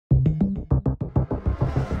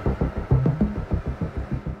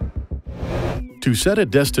To set a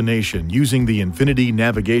destination using the INFINITI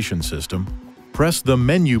Navigation System, press the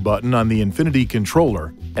Menu button on the INFINITI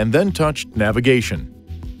controller and then touch Navigation.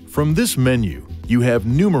 From this menu, you have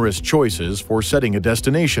numerous choices for setting a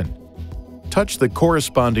destination. Touch the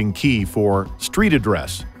corresponding key for Street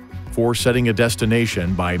Address for setting a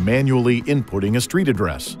destination by manually inputting a street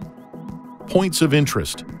address. Points of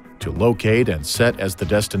Interest to locate and set as the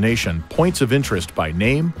destination points of interest by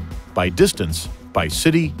name, by distance, by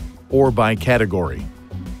city, or by category.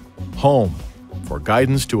 Home for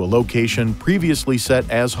guidance to a location previously set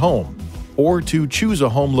as home, or to choose a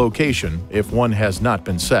home location if one has not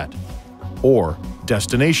been set. Or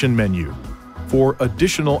Destination menu for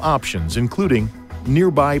additional options including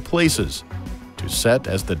Nearby Places to set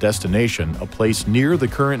as the destination a place near the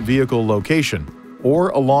current vehicle location or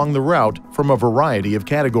along the route from a variety of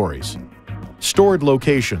categories. Stored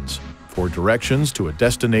Locations for directions to a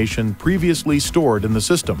destination previously stored in the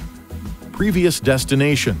system. Previous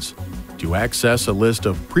Destinations to access a list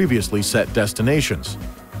of previously set destinations.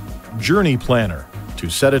 Journey Planner to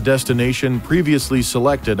set a destination previously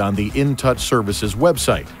selected on the InTouch Services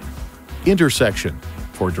website. Intersection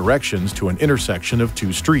for directions to an intersection of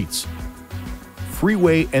two streets.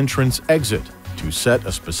 Freeway Entrance Exit to set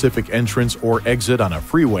a specific entrance or exit on a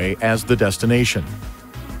freeway as the destination.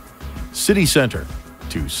 City Center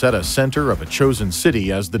to set a center of a chosen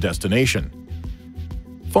city as the destination.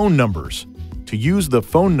 Phone Numbers to use the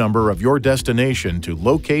phone number of your destination to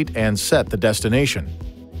locate and set the destination.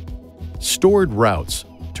 Stored Routes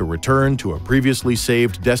to return to a previously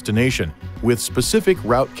saved destination with specific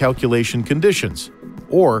route calculation conditions.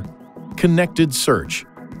 Or Connected Search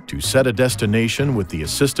to set a destination with the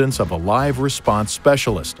assistance of a live response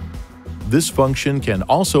specialist. This function can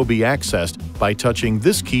also be accessed by touching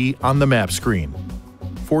this key on the map screen.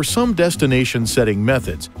 For some destination setting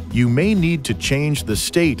methods, you may need to change the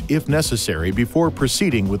state if necessary before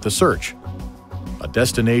proceeding with the search. A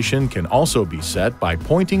destination can also be set by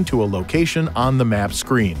pointing to a location on the map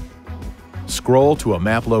screen. Scroll to a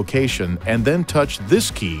map location and then touch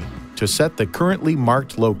this key to set the currently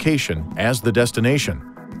marked location as the destination.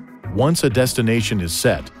 Once a destination is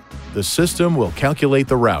set, the system will calculate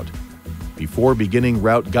the route. Before beginning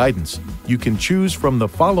route guidance, you can choose from the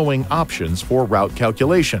following options for route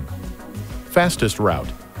calculation: fastest route,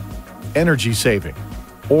 energy saving,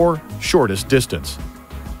 or shortest distance.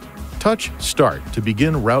 Touch Start to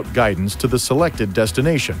begin route guidance to the selected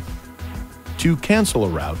destination. To cancel a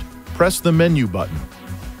route, press the Menu button,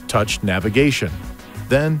 touch Navigation,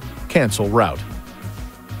 then Cancel Route.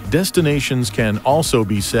 Destinations can also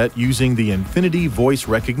be set using the INFINITI Voice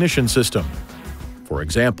Recognition System. For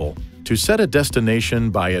example, to set a destination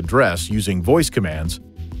by address using voice commands,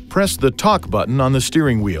 press the Talk button on the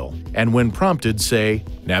steering wheel and when prompted say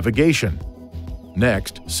Navigation.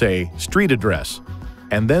 Next, say Street Address,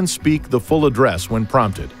 and then speak the full address when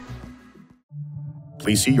prompted.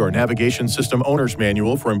 Please see your Navigation System Owner's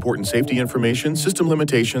Manual for important safety information, system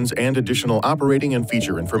limitations, and additional operating and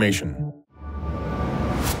feature information.